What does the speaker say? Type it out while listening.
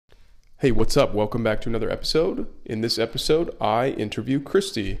Hey, what's up? Welcome back to another episode. In this episode, I interview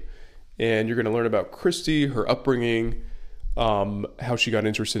Christie, and you're going to learn about Christie, her upbringing, how she got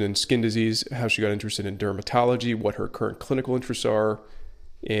interested in skin disease, how she got interested in dermatology, what her current clinical interests are,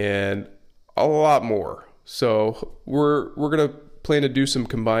 and a lot more. So we're going to plan to do some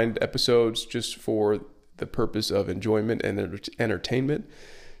combined episodes just for the purpose of enjoyment and entertainment.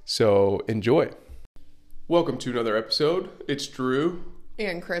 So enjoy. Welcome to another episode. It's Drew.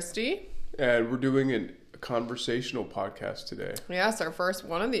 And Christie. And we're doing a conversational podcast today. Yes, our first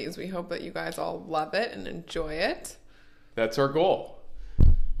one of these. We hope that you guys all love it and enjoy it. That's our goal.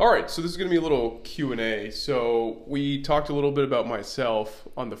 All right, so this is going to be a little Q&A. So we talked a little bit about myself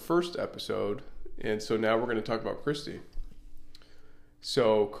on the first episode, and so now we're going to talk about Christie.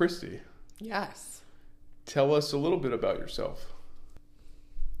 So, Christie. Yes. Tell us a little bit about yourself.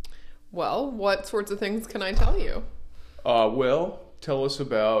 Well, what sorts of things can I tell you? Well, tell us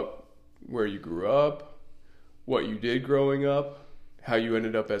about where you grew up, what you did growing up, how you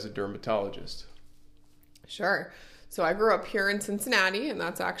ended up as a dermatologist. Sure. So I grew up here in Cincinnati, and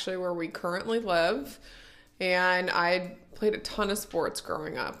that's actually where we currently live. And I played a ton of sports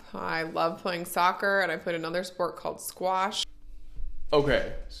growing up. I loved playing soccer, and I played another sport called squash.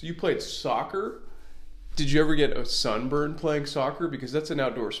 Okay, so you played soccer. Did you ever get a sunburn playing soccer? Because that's an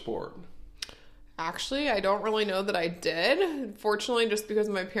outdoor sport. Actually, I don't really know that I did. Fortunately, just because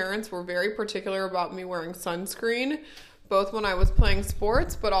my parents were very particular about me wearing sunscreen, both when I was playing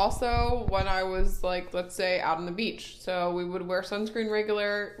sports, but also when I was, like, let's say, out on the beach. So we would wear sunscreen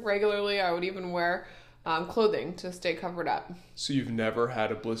regularly. I would even wear clothing to stay covered up. So you've never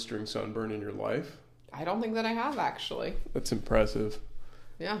had a blistering sunburn in your life? I don't think that I have, actually. That's impressive.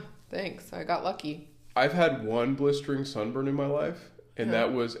 Yeah, thanks. I got lucky. I've had one blistering sunburn in my life. And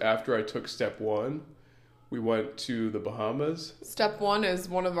that was after I took step 1. We went to the Bahamas. Step 1 is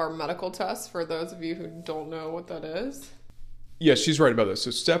one of our medical tests for those of you who don't know what that is. Yes, she's right about this.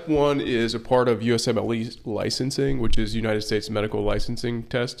 So step 1 is a part of USMLE licensing, which is United States Medical Licensing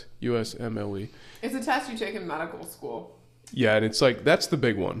Test, USMLE. It's a test you take in medical school. Yeah, and it's like, that's the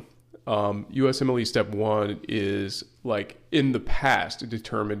big one. USMLE step 1 is like in the past, it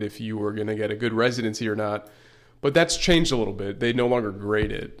determined if you were going to get a good residency or not. But that's changed a little bit. They no longer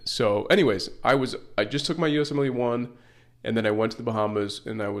grade it. So anyways, I just took my USMLE 1, and then I went to the Bahamas,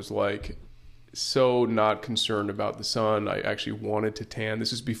 and I was like so not concerned about the sun. I actually wanted to tan.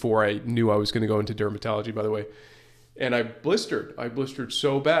 This is before I knew I was going to go into dermatology, by the way. And I blistered. I blistered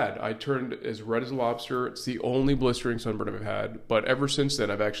so bad. I turned as red as a lobster. It's the only blistering sunburn I've had. But ever since then,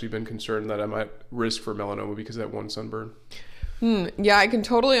 I've actually been concerned that I might risk for melanoma because of that one sunburn. Yeah, I can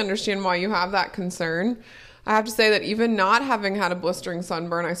totally understand why you have that concern. I have to say that even not having had a blistering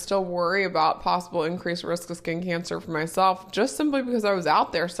sunburn, I still worry about possible increased risk of skin cancer for myself, just simply because I was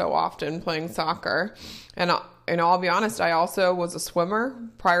out there so often playing soccer. And I'll be honest, I also was a swimmer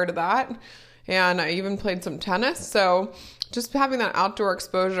prior to that, and I even played some tennis. So just having that outdoor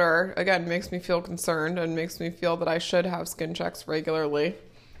exposure, again, makes me feel concerned and makes me feel that I should have skin checks regularly.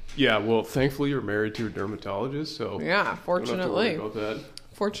 Yeah, well, thankfully you're married to a dermatologist, so yeah, fortunately. I don't have to worry about that.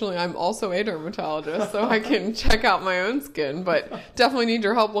 Fortunately, I'm also a dermatologist, so I can check out my own skin, but definitely need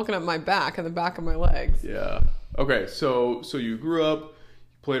your help looking at my back and the back of my legs. Yeah. Okay, so you grew up, you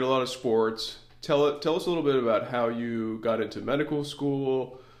played a lot of sports. Tell us a little bit about how you got into medical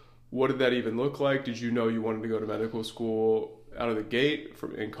school. What did that even look like? Did you know you wanted to go to medical school out of the gate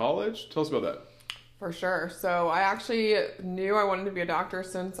in college? Tell us about that. For sure. So I actually knew I wanted to be a doctor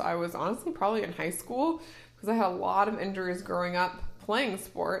since I was honestly probably in high school, because I had a lot of injuries growing up playing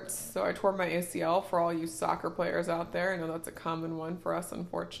sports. So I tore my ACL, for all you soccer players out there. I know that's a common one for us,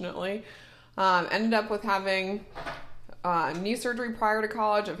 unfortunately. Ended up with having knee surgery prior to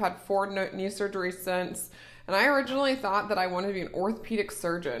college. I've had 4 knee surgeries since. And I originally thought that I wanted to be an orthopedic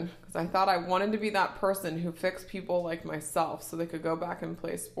surgeon, because I thought I wanted to be that person who fixed people like myself so they could go back and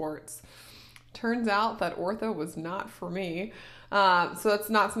play sports. Turns out that ortho was not for me. So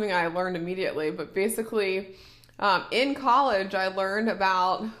that's not something I learned immediately. But basically, in college, I learned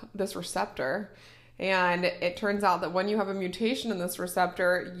about this receptor, and it turns out that when you have a mutation in this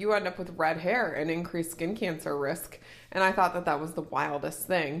receptor, you end up with red hair and increased skin cancer risk. And I thought that that was the wildest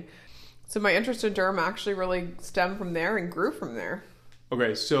thing. So my interest in derm actually really stemmed from there and grew from there.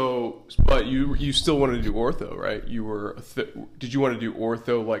 Okay, so but you still wanted to do ortho, right? You were did you want to do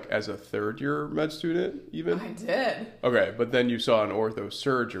ortho like as a third-year med student even? I did. Okay, but then you saw an ortho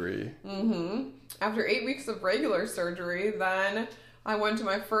surgery. Mm-hmm. After 8 weeks of regular surgery, then I went to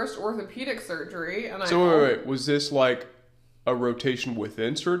my first orthopedic surgery. And So wait, was this like a rotation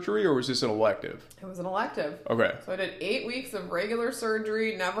within surgery, or was this an elective? It was an elective. Okay. So I did 8 weeks of regular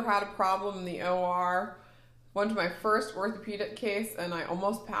surgery, never had a problem in the OR. Went to my first orthopedic case, and I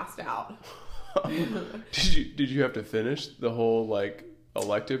almost passed out. Did you have to finish the whole like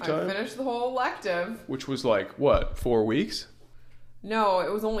elective time? I finished the whole elective. Which was like what, 4 weeks? No,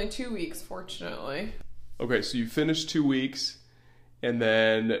 it was only 2 weeks, fortunately. Okay, so you finished 2 weeks, and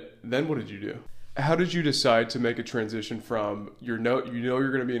then what did you do? How did you decide to make a transition from you're going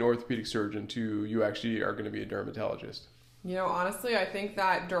to be an orthopedic surgeon to you actually are going to be a dermatologist? You know, honestly, I think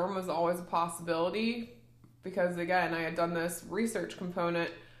that derm was always a possibility because, again, I had done this research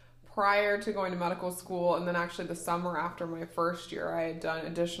component prior to going to medical school, and then actually the summer after my first year, I had done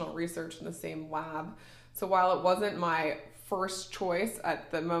additional research in the same lab. So while it wasn't my first choice at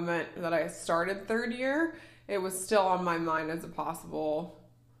the moment that I started third year, it was still on my mind as a possible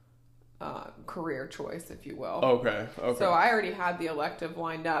career choice, if you will. Okay. So I already had the elective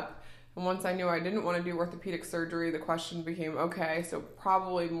lined up. And once I knew I didn't want to do orthopedic surgery, the question became, okay, so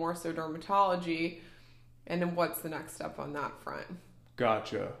probably more so dermatology. And then what's the next step on that front?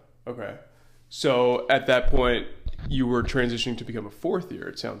 Gotcha. Okay. So at that point, you were transitioning to become a fourth year,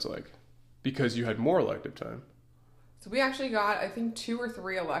 it sounds like, because you had more elective time. So we actually got, I think, 2 or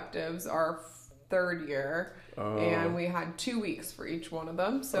 3 electives our third year. And we had 2 weeks for each one of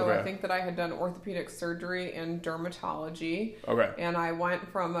them. So Okay. I think that I had done orthopedic surgery and dermatology. Okay. And I went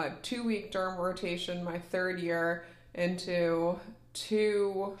from a 2-week derm rotation my third year into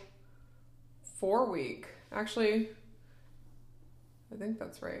 2 4-week. Actually, I think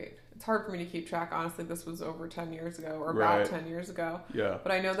that's right. It's hard for me to keep track. Honestly, this was over 10 years ago, or about 10 years ago. Yeah.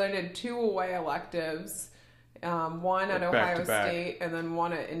 But I know that I did 2 away electives, one at Ohio State and then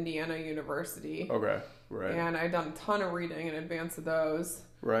one at Indiana University. Okay. Right. And I'd done a ton of reading in advance of those.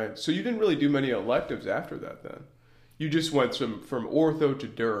 Right. So you didn't really do many electives after that then? You just went from ortho to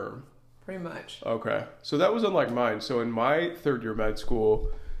derm. Pretty much. Okay. So that was unlike mine. So in my third year med school,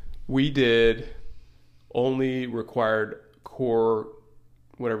 we did only required core,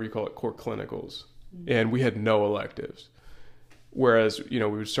 whatever you call it, core clinicals. And we had no electives. Whereas, we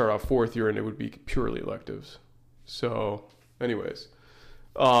would start off fourth year and it would be purely electives. So anyways,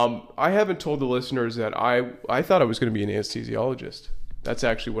 I haven't told the listeners that I thought I was going to be an anesthesiologist. That's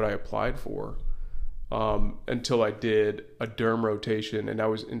actually what I applied for until I did a derm rotation. And I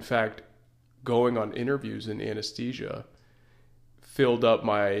was, in fact, going on interviews in anesthesia, filled up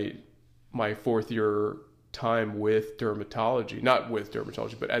my fourth year time with dermatology, not with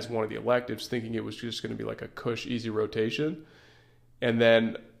dermatology, but as one of the electives, thinking it was just going to be like a cush, easy rotation. And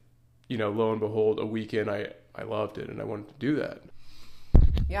then, lo and behold, a week in, I loved it and I wanted to do that.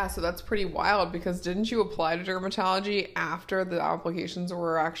 Yeah, so that's pretty wild because didn't you apply to dermatology after the applications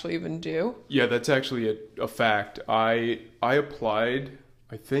were actually even due? Yeah, that's actually a fact. I applied,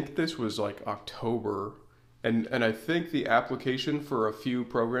 I think this was like October, and I think the application for a few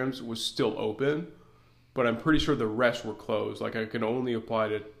programs was still open, but I'm pretty sure the rest were closed. Like I can only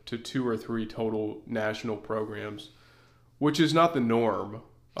apply to 2 or 3 total national programs, which is not the norm.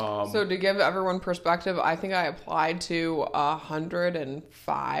 So to give everyone perspective, I think I applied to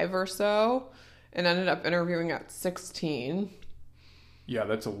 105 or so and ended up interviewing at 16. Yeah,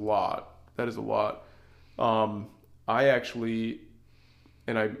 that's a lot. That is a lot. I actually,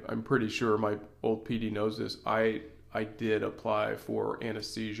 and I'm pretty sure my old PD knows this, I did apply for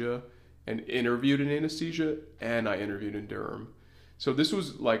anesthesia and interviewed in anesthesia, and I interviewed in derm. So this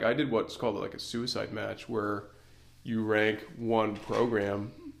was like, I did what's called like a suicide match where you rank one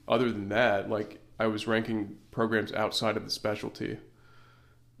program. Other than that, like I was ranking programs outside of the specialty.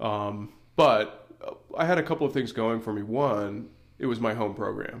 But I had a couple of things going for me. One, it was my home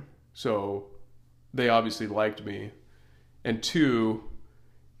program, so they obviously liked me. And 2,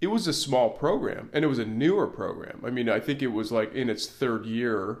 it was a small program, and it was a newer program. I mean, I think it was like in its third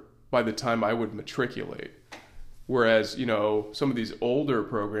year by the time I would matriculate. Whereas, some of these older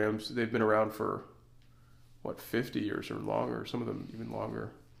programs, they've been around for, 50 years or longer, some of them even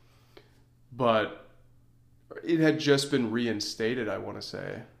longer. But it had just been reinstated, I want to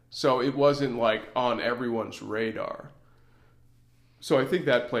say. So it wasn't like on everyone's radar. So I think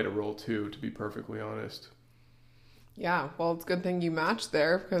that played a role too, to be perfectly honest. Yeah, well, it's a good thing you matched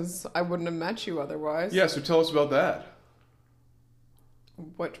there because I wouldn't have met you otherwise. Yeah, so tell us about that.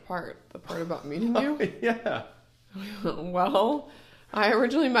 Which part? The part about meeting you? Yeah. Well, I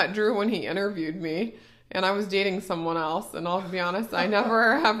originally met Drew when he interviewed me. And I was dating someone else. And I'll be honest, I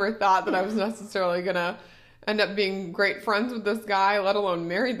never ever thought that I was necessarily going to end up being great friends with this guy, let alone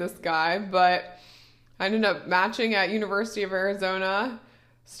marry this guy. But I ended up matching at University of Arizona,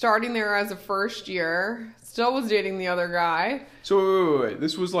 starting there as a first year. Still was dating the other guy. So wait.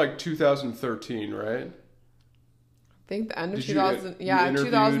 This was like 2013, right? I think the end of Did you 2000. you Yeah,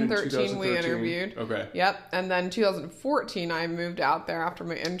 interviewed 2013 we interviewed. Okay. Yep. And then 2014 I moved out there after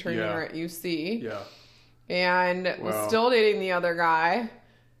my intern Yeah. year at UC. Yeah. And was Wow. still dating the other guy.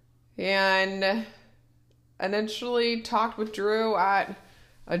 And initially talked with Drew at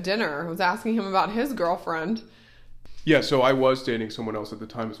a dinner. I was asking him about his girlfriend. Yeah, so I was dating someone else at the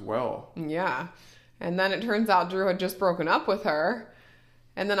time as well. Yeah. And then it turns out Drew had just broken up with her.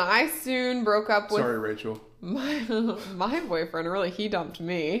 And then I soon broke up with Sorry, Rachel. my boyfriend. Really, he dumped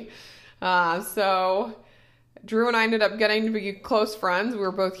me. So Drew and I ended up getting to be close friends. We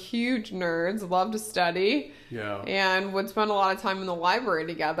were both huge nerds, loved to study, Yeah. and would spend a lot of time in the library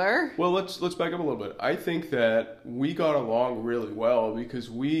together. Well, let's back up a little bit. I think that we got along really well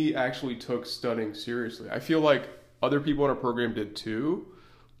because we actually took studying seriously. I feel like other people in our program did too,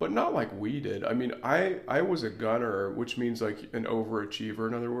 but not like we did. I mean, I was a gunner, which means like an overachiever,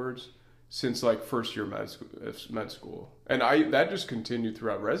 in other words, since like first year med school. And that just continued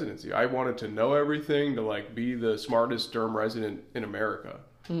throughout residency. I wanted to know everything, to like be the smartest derm resident in America.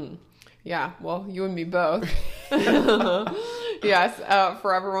 Yeah, well, you and me both. Yes,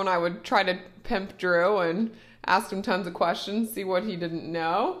 for everyone, I would try to pimp Drew and ask him tons of questions, see what he didn't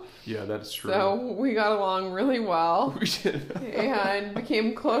know. Yeah, that's true. So we got along really well. We did. And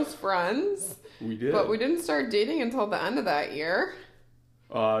became close friends. We did. But we didn't start dating until the end of that year.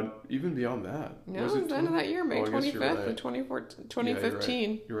 Even beyond that. No, it was the end of that year, May Oh, I guess 25th you're right. of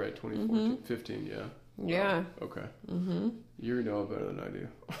 2015. Yeah, you're right. 2014, 15, yeah. Yeah. Okay. Mm-hmm. You know better than I do.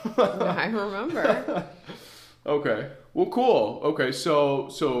 I remember. Okay. Well, cool. Okay,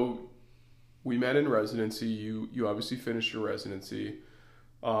 so we met in residency. You obviously finished your residency.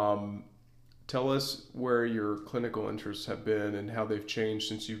 Tell us where your clinical interests have been and how they've changed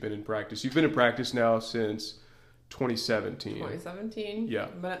since you've been in practice. You've been in practice now since 2017. 2017. Yeah.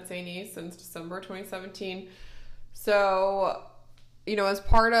 I've been at St. E since December 2017. So, as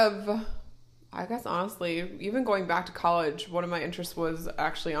part of, I guess honestly, even going back to college, one of my interests was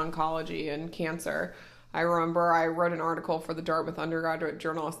actually oncology and cancer. I remember I wrote an article for the Dartmouth Undergraduate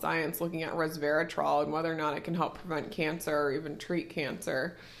Journal of Science looking at resveratrol and whether or not it can help prevent cancer or even treat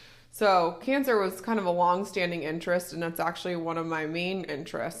cancer. So cancer was kind of a long-standing interest, and that's actually one of my main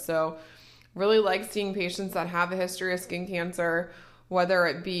interests. So really like seeing patients that have a history of skin cancer, whether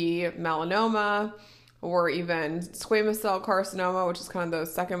it be melanoma or even squamous cell carcinoma, which is kind of the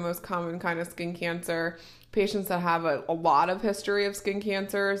second most common kind of skin cancer, patients that have a lot of history of skin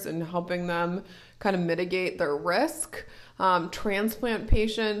cancers and helping them kind of mitigate their risk, transplant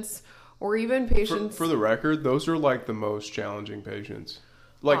patients, or even patients... For the record, those are like the most challenging patients.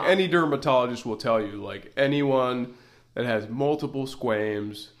 Like any dermatologist will tell you, like anyone that has multiple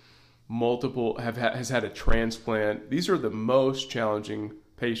squames, has had a transplant, these are the most challenging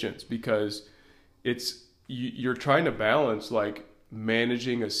patients because you're trying to balance like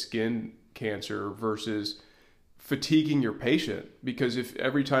managing a skin cancer versus fatiguing your patient, because if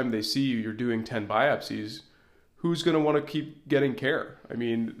every time they see you you're doing 10 biopsies, who's going to want to keep getting care? I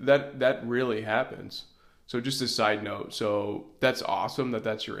mean, that really happens. So just a side note, so that's awesome that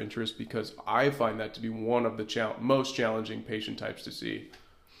that's your interest, because I find that to be one of the most challenging patient types to see.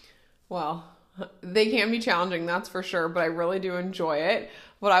 Well, they can be challenging, that's for sure, but I really do enjoy it.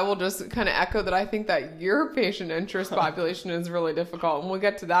 But I will just kind of echo that I think that your patient interest population is really difficult, and we'll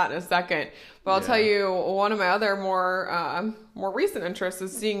get to that in a second. But I'll tell you, one of my other more recent interests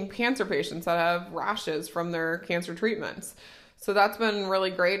is seeing cancer patients that have rashes from their cancer treatments. So that's been really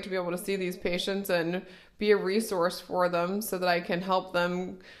great to be able to see these patients and be a resource for them so that I can help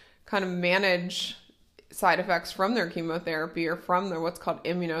them kind of manage side effects from their chemotherapy or from their what's called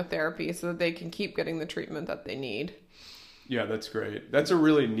immunotherapy so that they can keep getting the treatment that they need. Yeah, that's great. That's a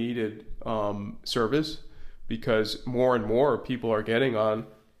really needed service, because more and more people are getting on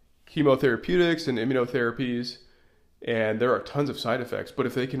chemotherapeutics and immunotherapies, and there are tons of side effects. But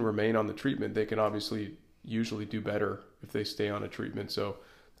if they can remain on the treatment, they can obviously usually do better if they stay on a treatment. So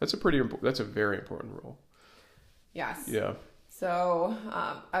that's a very important role. Yes. Yeah. So,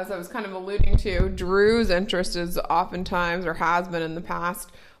 as I was kind of alluding to, Drew's interest is oftentimes, or has been in the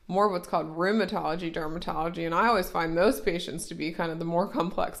past, more of what's called rheumatology, dermatology, and I always find those patients to be kind of the more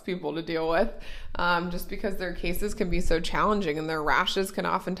complex people to deal with, just because their cases can be so challenging and their rashes can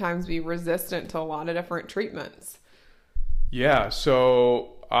oftentimes be resistant to a lot of different treatments. Yeah,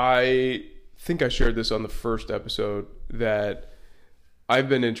 so I think I shared this on the first episode that I've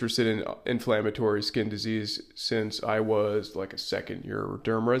been interested in inflammatory skin disease since I was like a second year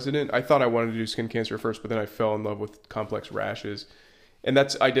derm resident. I thought I wanted to do skin cancer first, but then I fell in love with complex rashes. And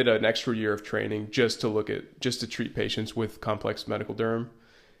I did an extra year of training just to treat patients with complex medical derm.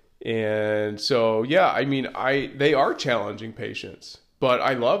 And so, yeah, I mean, they are challenging patients, but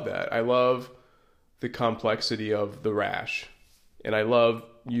I love that. I love the complexity of the rash, and I love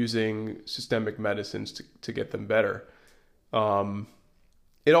using systemic medicines to get them better.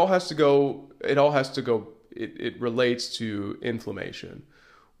 It relates to inflammation,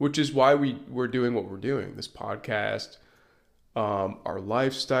 which is why we're doing what we're doing, this podcast, our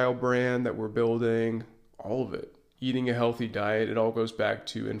lifestyle brand that we're building, all of it. Eating a healthy diet, it all goes back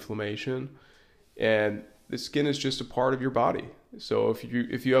to inflammation. And the skin is just a part of your body. So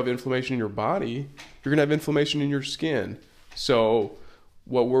if you have inflammation in your body, you're going to have inflammation in your skin. So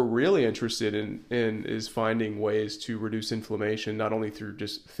what we're really interested in is finding ways to reduce inflammation, not only through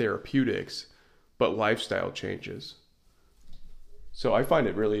just therapeutics, but lifestyle changes. So I find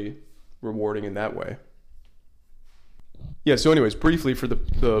it really rewarding in that way. Yeah, so anyways, briefly for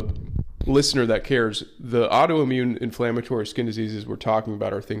the listener that cares, the autoimmune inflammatory skin diseases we're talking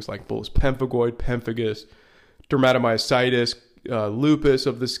about are things like bullous pemphigoid, pemphigus, dermatomyositis, lupus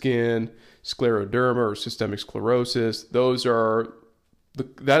of the skin, scleroderma or systemic sclerosis. Those are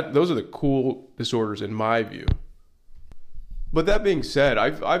the cool disorders in my view. But that being said,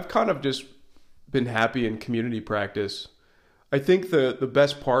 I've kind of just been happy in community practice. I think the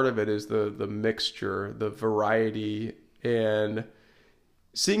best part of it is the mixture, the variety, and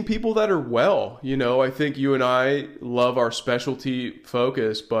seeing people that are well. You know, I think you and I love our specialty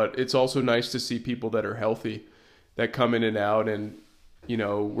focus, but it's also nice to see people that are healthy, that come in and out, and you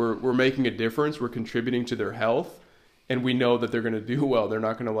know, we're making a difference. We're contributing to their health, and we know that they're going to do well. They're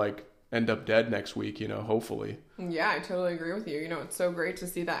not going to end up dead next week, you know, hopefully. Yeah, I totally agree with you. You know, it's so great to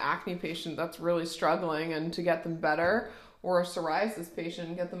see that acne patient that's really struggling and to get them better, or a psoriasis patient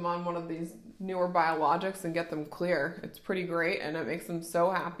and get them on one of these newer biologics and get them clear. It's pretty great, and it makes them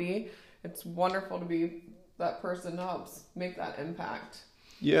so happy. It's wonderful to be that person that helps make that impact.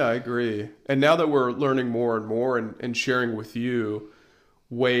 Yeah, I agree. And now that we're learning more and more and sharing with you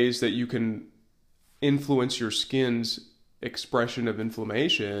ways that you can influence your skin's expression of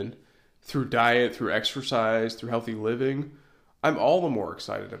inflammation through diet, through exercise, through healthy living, I'm all the more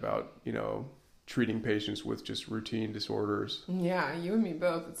excited about, you know, treating patients with just routine disorders. Yeah, you and me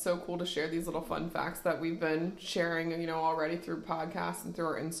both. It's so cool to share these little fun facts that we've been sharing, you know, already through podcasts and through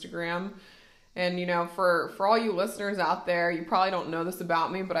our Instagram. And, you know, for all you listeners out there, you probably don't know this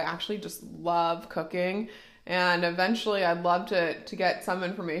about me, but I actually just love cooking. And eventually I'd love to get some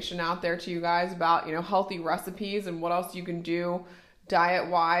information out there to you guys about, you know, healthy recipes and what else you can do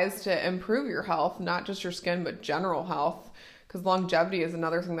diet-wise to improve your health, not just your skin, but general health. Because longevity is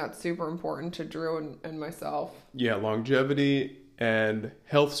another thing that's super important to Drew and myself. Yeah, longevity and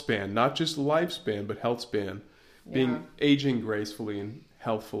health span, not just lifespan, but health span. Being aging gracefully and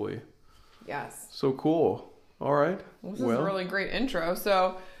healthfully. Yes. So cool. All right. Well, this is a really great intro.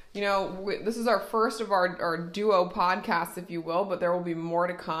 So, you know, this is our first of our duo podcasts, if you will, but there will be more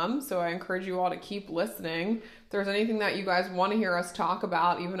to come. So I encourage you all to keep listening. If there's anything that you guys want to hear us talk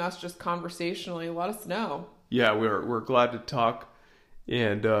about, even us just conversationally, let us know. Yeah, we're glad to talk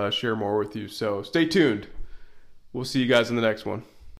and share more with you. So stay tuned. We'll see you guys in the next one.